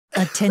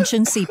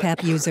Attention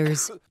CPAP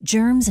users.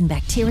 Germs and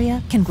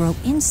bacteria can grow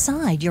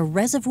inside your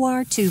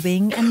reservoir,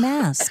 tubing, and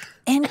mask.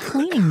 And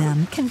cleaning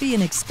them can be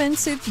an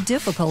expensive,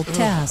 difficult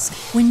task.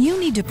 When you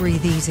need to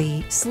breathe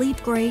easy,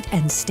 sleep great,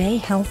 and stay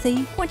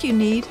healthy, what you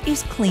need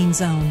is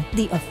CleanZone,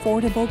 the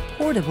affordable,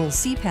 portable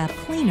CPAP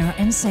cleaner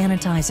and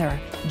sanitizer.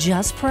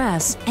 Just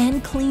press,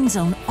 and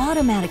CleanZone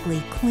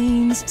automatically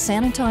cleans,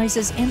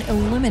 sanitizes, and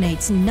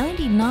eliminates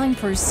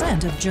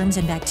 99% of germs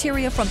and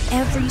bacteria from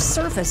every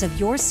surface of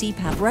your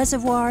CPAP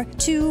reservoir,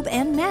 tube,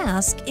 and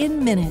mask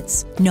in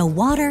minutes. No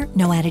water,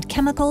 no added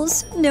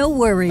chemicals, no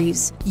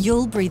worries.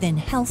 You'll breathe in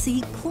healthy,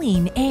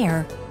 clean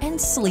air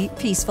and sleep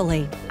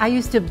peacefully. I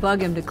used to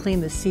bug him to clean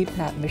the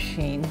CPAP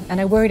machine,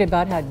 and I worried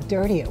about how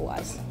dirty it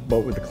was. But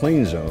with the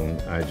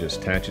CleanZone, I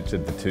just attach it to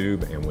the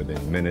tube, and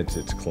within minutes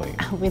it's clean.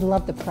 We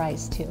love the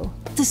price, too.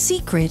 The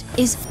secret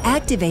is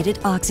activated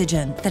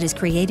oxygen that is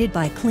created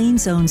by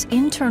CleanZone's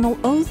internal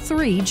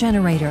O3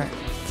 generator.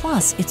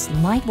 Plus, it's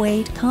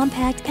lightweight,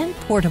 compact, and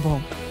portable.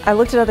 I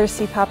looked at other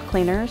CPAP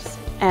cleaners,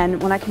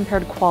 and when I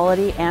compared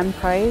quality and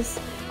price,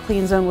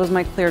 CleanZone was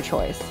my clear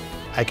choice.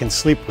 I can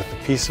sleep with the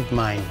peace of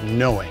mind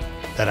knowing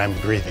that I'm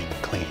breathing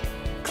clean.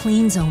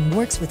 CleanZone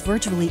works with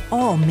virtually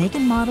all make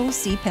and model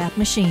CPAP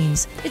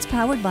machines. It's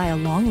powered by a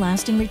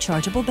long-lasting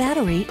rechargeable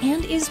battery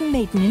and is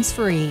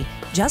maintenance-free.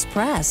 Just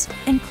press,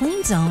 and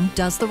CleanZone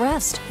does the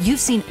rest. You've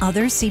seen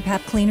other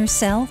CPAP cleaners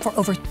sell for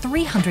over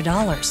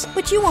 $300,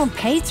 but you won't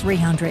pay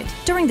 $300.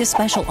 During this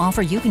special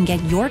offer, you can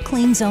get your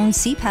CleanZone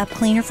CPAP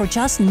cleaner for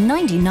just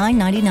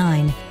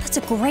 $99.99. That's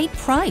a great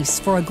price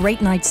for a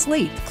great night's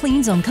sleep.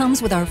 CleanZone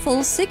comes with our full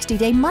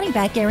 60-day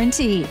money-back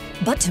guarantee.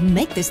 But to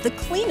make this the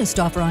cleanest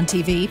offer on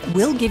TV,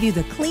 we'll give you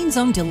the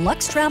CleanZone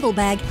Deluxe Travel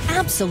Bag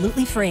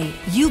absolutely free.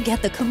 You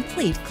get the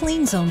complete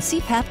CleanZone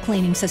CPAP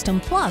cleaning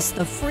system plus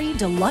the free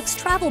Deluxe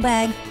Travel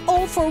Bag,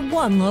 all for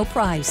one low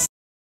price.